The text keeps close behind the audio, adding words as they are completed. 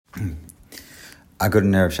A good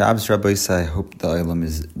Erev Shabbos, Rabbis. I hope the Olam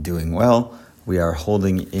is doing well. We are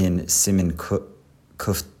holding in Siman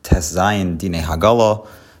Kuf Tes Zayin Dinei Hagala,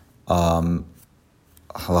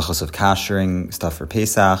 Halachos of Kashering, stuff for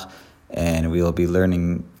Pesach, and we will be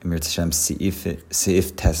learning Mir Hashem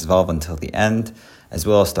Seif Tes Vav until the end, as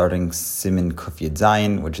well as starting Siman Kuf Yud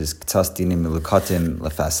Zayin, which is K'tzas Dinim Melukatim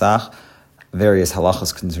Lefasach, various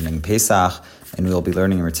halachos concerning Pesach, and we will be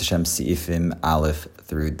learning Mir Hashem Seifim Aleph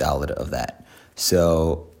through Dalet of that.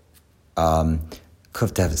 So,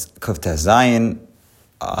 Kuf Tes Zayin,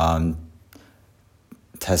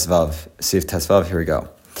 Tesvav, Seif Tesvav, here we go.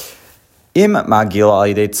 Im magil al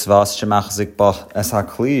yedei tzvas shemachzik bach es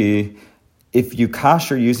hakli, if you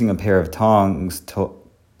kasher using a pair of tongs to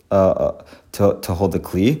hold the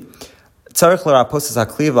kli, tzarich l'rapos es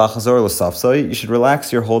hakli v'achazor l'safsoi, you should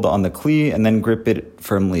relax your hold on the kli and then grip it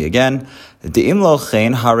firmly again. De'im lo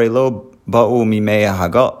chen hare lo ba'u mimei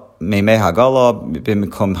hagala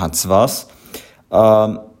b'mikom hatzvas,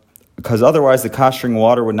 because otherwise the kashering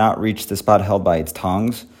water would not reach the spot held by its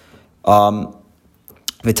tongs.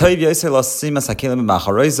 It's better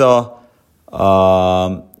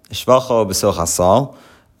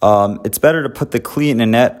to put the kli in a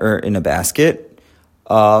net or in a basket.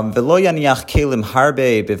 So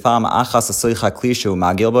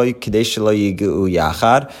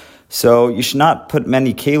you should not put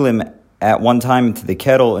many kelim at one time into the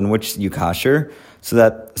kettle in which you kasher, so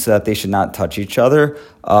that they should not touch each other.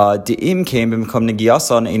 Because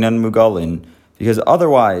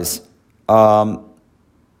otherwise,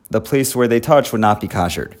 the place where they touch would not be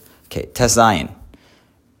kashered. Okay, Tes Zayin.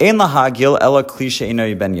 Ein lahagil ela kli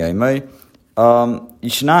she'eino ben yaimai. You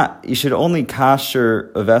should only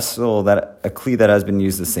kasher a kli that has been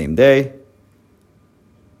used the same day.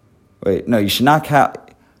 You should not kasher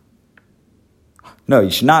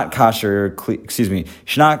kli. Excuse me. You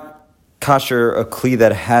should not kasher a kli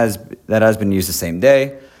that has been used the same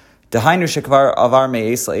day. Dehainu shekvar avar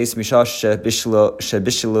me'es la'es mishash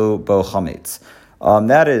shebishilu bo chametz.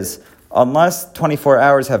 That is, unless 24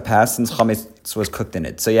 hours have passed since chametz was cooked in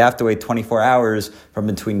it. So you have to wait 24 hours from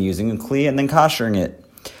between using a kli and then kashering it.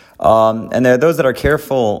 And there are those that are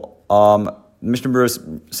careful. Mishnah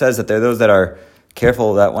Berurah says that there are those that are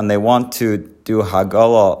careful that when they want to do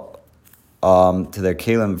hagala to their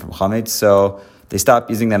kelim from chametz, so they stop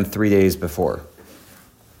using them 3 days before.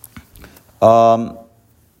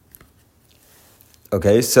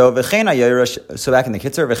 Okay, so back in the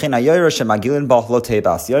Kitzur,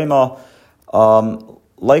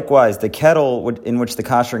 likewise, the kettle in which the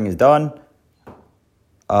kashering is done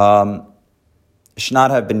should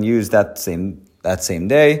not have been used that same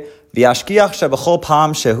day. You should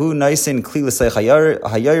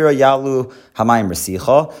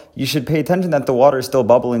pay attention that the water is still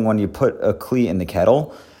bubbling when you put a kli in the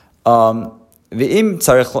kettle.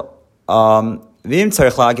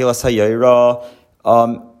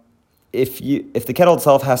 If the kettle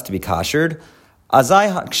itself has to be kashered, so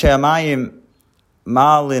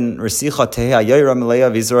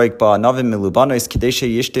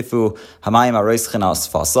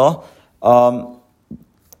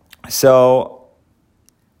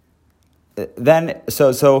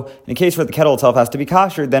in case where the kettle itself has to be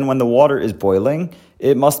kashered, then when the water is boiling,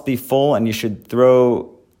 it must be full, and you should throw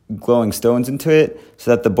glowing stones into it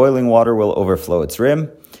so that the boiling water will overflow its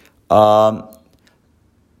rim. On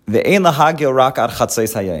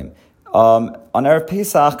Erev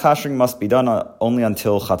Pesach, kashering must be done only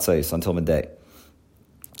until chatzos, until midday.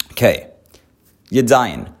 Okay. Yud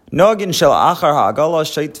Zayin. Nogin shel achar ha'agala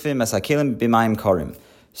sheitvim es hakelim b'mayim karim.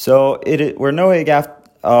 So people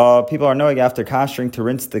are knowing after kashering to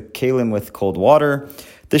rinse the kelim with cold water.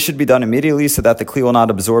 This should be done immediately so that the kli will not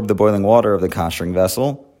absorb the boiling water of the kashering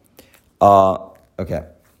vessel. Okay.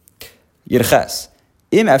 Yirches.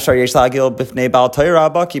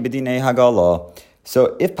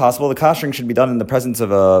 So if possible, the kashering should be done in the presence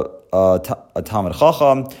of a Talmid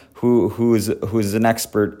Chacham who is an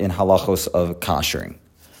expert in halachos of kashering.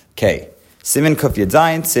 Okay, Siman Kuf Yud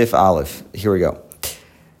Zayin Sif Aleph. Here we go.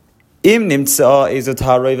 So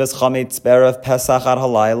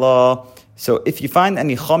if you find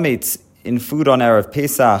any chametz in food on Erev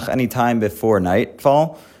Pesach any time before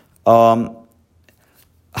nightfall,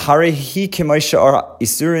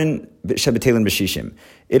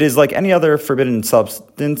 it is like any other forbidden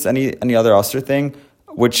substance, any other asur thing,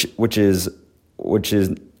 which is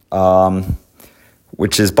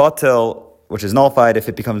batel, which is nullified if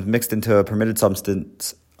it becomes mixed into a permitted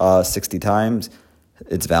substance 60 times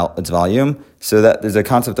its volume. So that there's a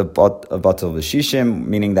concept of batel v'shishim,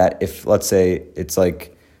 meaning that if, let's say, it's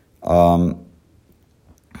like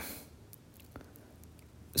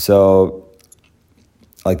so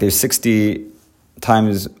like there's 60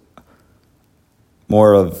 times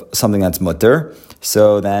more of something that's mutter.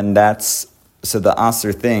 So then the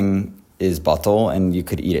aser thing is batal, and you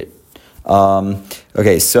could eat it.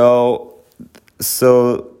 Okay, so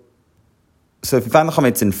if you find the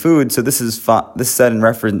chametz in food, so this is said in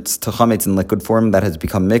reference to chametz in liquid form that has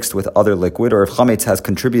become mixed with other liquid, or if chametz has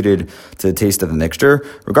contributed to the taste of the mixture.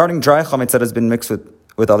 Regarding dry chametz that has been mixed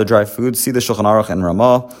with other dry foods, see the Shulchan Aruch and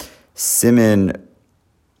Ramah, Siman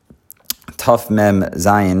Taf Mem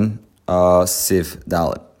Zayin Siv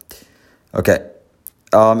Dalet. Okay,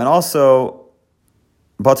 and also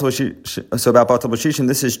about batal b'shishin,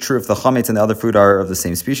 this is true if the chametz and the other food are of the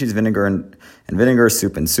same species, vinegar and vinegar,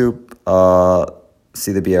 soup and soup.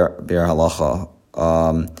 See the biur halacha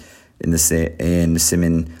in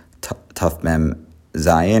Siman Taf Mem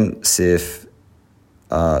Zayin Sif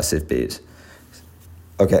Beis.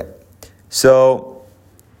 Okay, so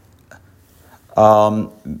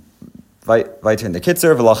weiter in the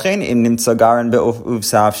Kitzur, v'lachein im nimtza garan be'uv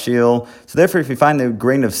shil. So therefore, if you find a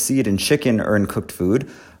grain of seed in chicken or in cooked food,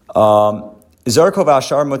 zarko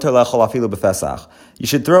v'ashar mutar lechol afilu b'Pesach. You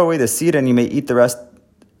should throw away the seed and you may eat the rest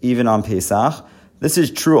even on Pesach. This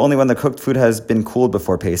is true only when the cooked food has been cooled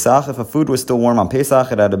before Pesach. If a food was still warm on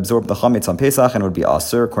Pesach, it had absorbed the chametz on Pesach and it would be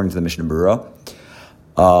aser, according to the Mishnah Berurah.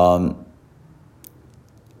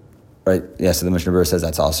 Right, yeah, so the Mishnah Berurah says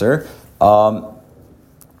that's aser.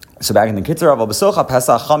 So back in the Kitzur,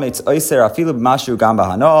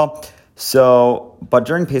 but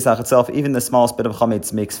during Pesach itself, even the smallest bit of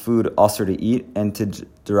chametz makes food aser to eat and to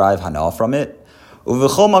derive hana from it. So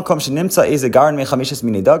thus,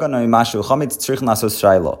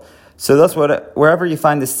 wherever you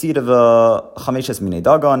find the seed of a chameshes minei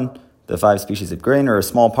dagan, the 5 species of grain, or a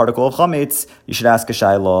small particle of chametz, you should ask a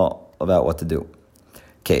shayla about what to do.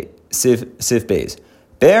 Okay, Sif Beis.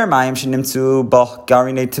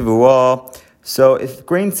 So if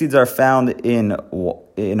grain seeds are found in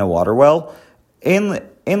a water well,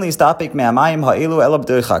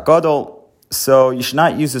 so you should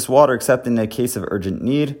not use this water except in a case of urgent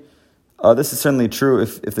need. This is certainly true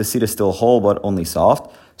if the seed is still whole but only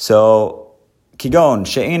soft. So, kigon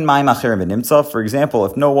she'ein mayim acherim v'nimtza. For example,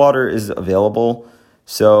 if no water is available,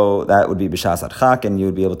 so that would be b'shas adchak, and you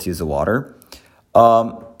would be able to use the water.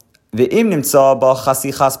 Ve'im nimtza ba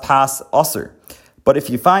chasichas pas aser. But if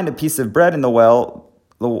you find a piece of bread in the well,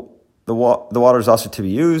 the water is also to be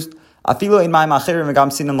used. Even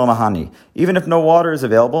if no water is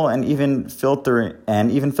available, and even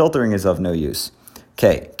filtering is of no use.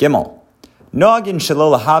 Okay, Gimel. It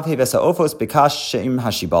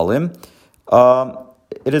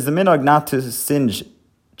is the minhag not to singe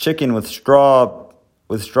chicken with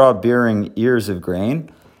straw-bearing ears of grain.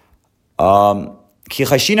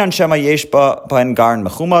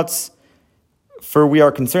 For we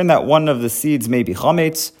are concerned that one of the seeds may be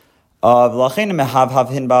chametz.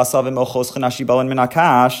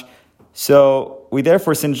 So we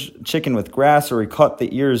therefore singe chicken with grass, or we cut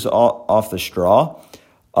the ears off the straw.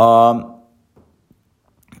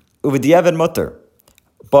 Uv'diavad mutter.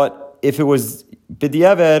 But if it was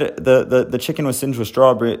b'diavad, the chicken was singed with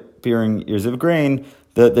straw-bearing ears of grain,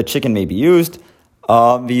 the chicken may be used.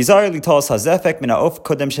 You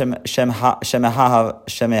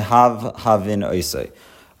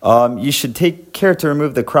should take care to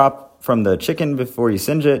remove the crop from the chicken before you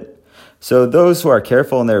singe it. So those who are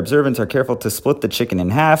careful in their observance are careful to split the chicken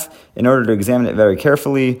in half in order to examine it very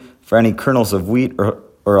carefully for any kernels of wheat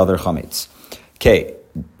or other chametz. Okay.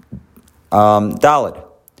 Daled.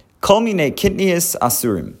 Kol minei kitnius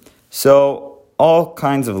asurim. So all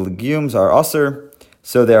kinds of legumes are aser.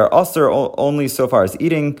 So they are aser only so far as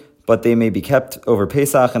eating, but they may be kept over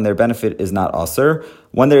Pesach, and their benefit is not aser.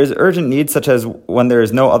 When there is urgent need, such as when there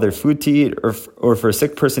is no other food to eat, or for a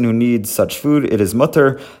sick person who needs such food, it is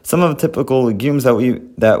mutter. Some of the typical legumes that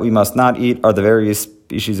we must not eat are the various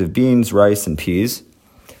species of beans, rice, and peas.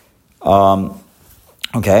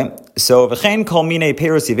 Okay, so v'chein kol minei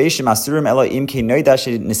peros yiveshim asurim ela im ke noida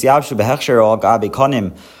shenisiyavshu behechsher al gabe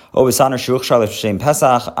konim o b'saner shuchshar l'shem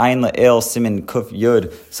Pesach ein le'el simin kuf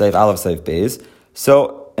yud seif aleph seif beis.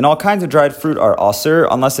 So, and all kinds of dried fruit are aser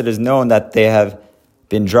unless it is known that they have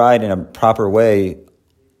been dried in a proper way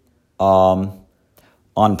on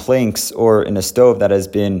planks or in a stove that has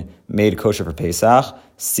been made kosher for Pesach.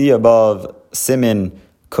 See above simin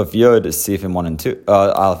kuf yud seifim 1 and 2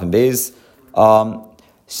 aleph and beis.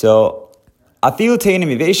 So, afilu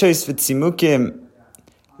teinim iveshos v'tzimukim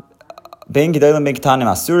ben gedolim ben ketanim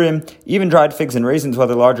asurim. Even dried figs and raisins,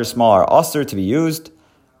 whether large or small, are aser to be used.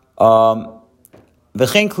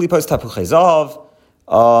 V'chein klipos tapuchei zahav.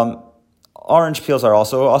 Orange peels are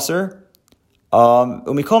also aser.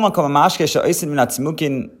 Umikol makom mashke she'oisin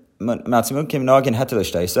minatzimukin noagin heter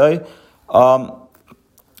l'shteisai.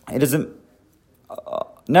 It is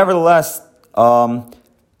nevertheless a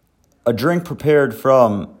drink prepared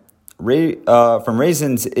from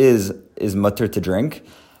raisins is mutter to drink.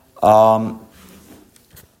 Noagin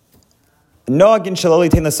shaloli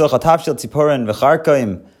tein l'soch atav shel tziporin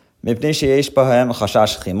v'charkaim mipnei sheyesh bahem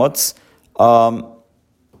chashash chimutz.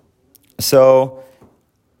 So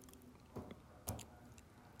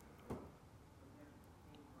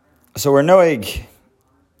we're noig.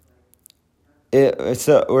 We're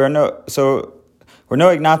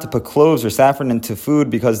noig not to put cloves or saffron into food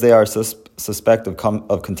because they are suspect of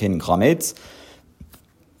containing chametz.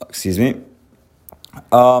 Excuse me.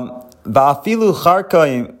 Va'afilu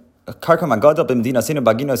charka magadol b'medina sinu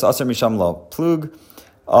bagino is aser misham lo plug.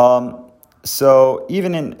 So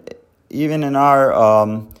even in our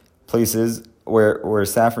places where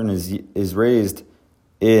saffron is raised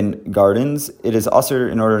in gardens, it is aser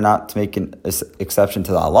in order not to make an exception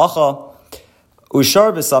to the halacha.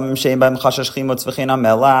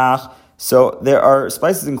 So there are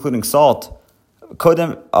spices including salt,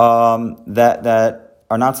 that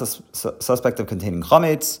are not suspect of containing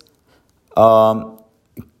chametz.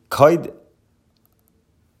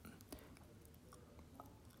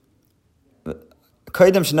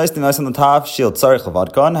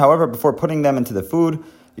 However, before putting them into the food,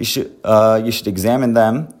 you should examine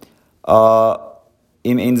them.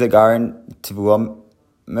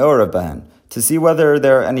 To see whether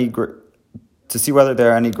there are any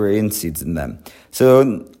grain seeds in them.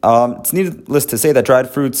 So it's needless to say that dried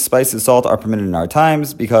fruits, spices, salt are permitted in our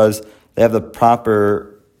times because they have the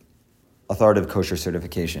proper authoritative kosher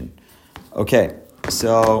certification. Okay,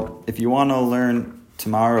 so if you want to learn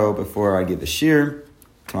tomorrow before I give the shir,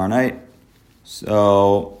 tomorrow night,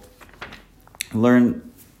 so learn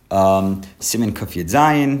Siman Kuf Yud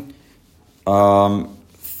Zayin,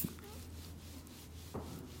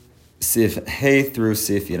 Sif Hey through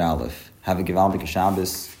Sif Yud Aleph. Have a Givaldik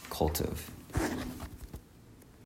Shabbos, Kol Tov.